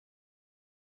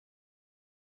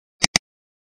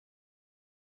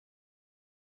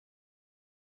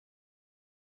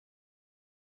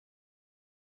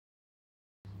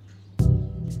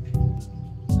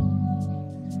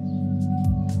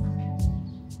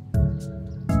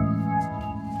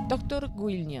Dr.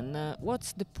 Guilnian,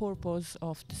 what's the purpose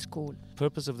of the school?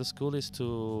 Purpose of the school is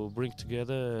to bring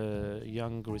together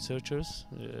young researchers,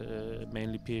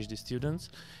 mainly PhD students,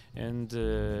 and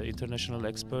international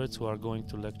experts who are going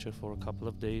to lecture for a couple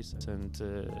of days and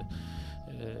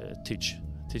teach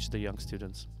the young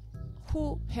students.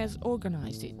 Who has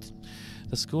organized it?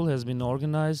 The school has been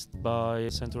organized by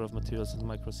Center of Materials and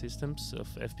Microsystems of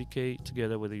FPK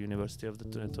together with the University of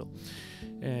Trento.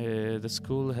 The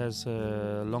school has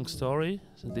a long story.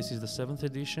 So this is the 7th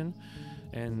edition,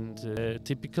 and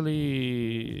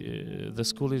typically the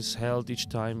school is held each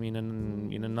time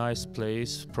in a nice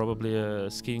place, probably a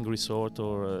skiing resort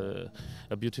or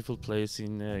a beautiful place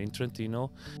in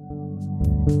Trentino.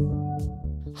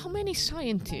 How many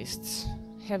scientists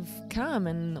have come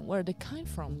and where they came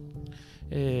from?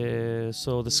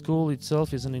 So the school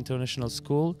itself is an international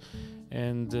school,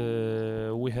 and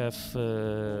we have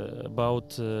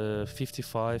about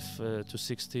 55 to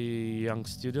 60 young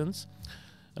students,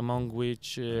 among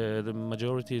which the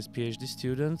majority is PhD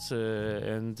students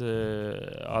and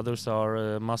others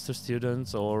are master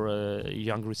students or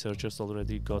young researchers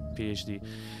already got PhD.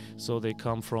 So they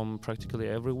come from practically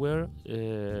everywhere,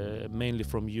 mainly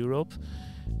from Europe.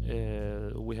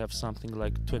 We have something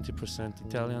like 20%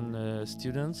 Italian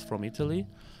students from Italy,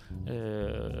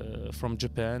 from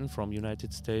Japan, from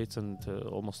United States, and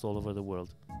almost all over the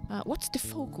world. What's the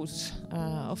focus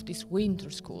of this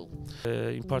winter school?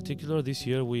 In particular, this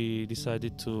year we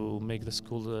decided to make the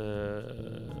school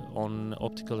on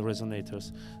optical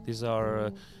resonators. These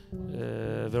are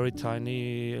very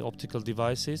tiny optical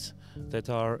devices that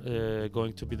are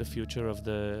going to be the future of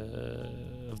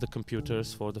the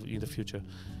computers in the future.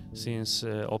 Since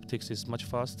optics is much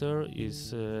faster, you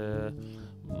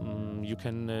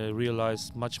can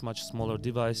realize much smaller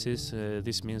devices.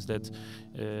 This means that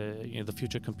in the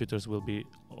future computers will be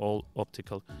all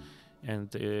optical, and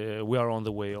we are on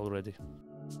the way already.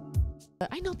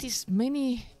 I noticed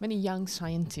many young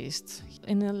scientists,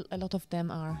 and a lot of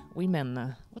them are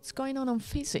women. What's going on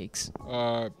physics?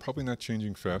 Probably not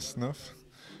changing fast enough.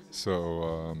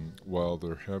 So while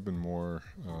there have been more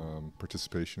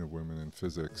participation of women in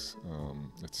physics,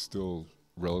 it's still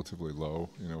relatively low,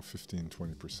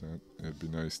 15-20%. It'd be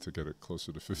nice to get it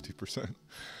closer to 50%.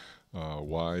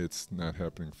 Why it's not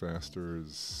happening faster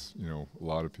is, a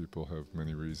lot of people have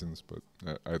many reasons, but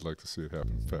I'd like to see it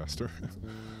happen faster.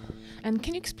 And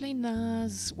can you explain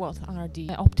us what are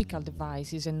the optical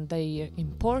devices and their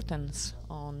importance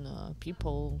on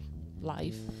people's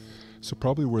life? So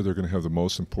probably where they're going to have the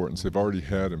most importance, they've already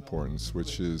had importance,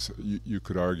 which is you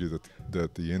could argue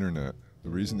that the internet, the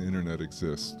reason the internet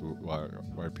exists,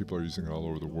 why people are using it all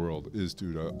over the world, is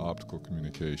due to optical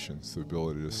communications, the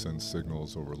ability to send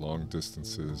signals over long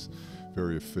distances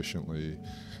very efficiently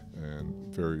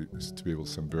and to be able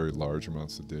to send very large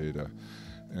amounts of data.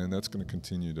 And that's going to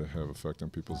continue to have effect on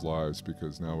people's lives,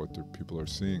 because now what people are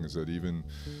seeing is that even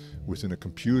within a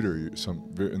computer,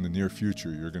 in the near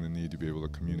future, you're going to need to be able to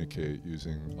communicate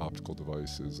using optical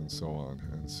devices and so on.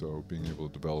 And so being able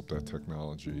to develop that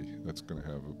technology, that's going to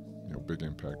have a big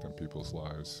impact on people's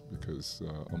lives, because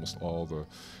almost all the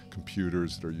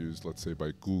computers that are used, let's say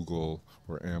by Google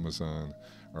or Amazon,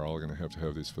 are all going to have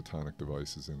these photonic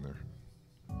devices in there.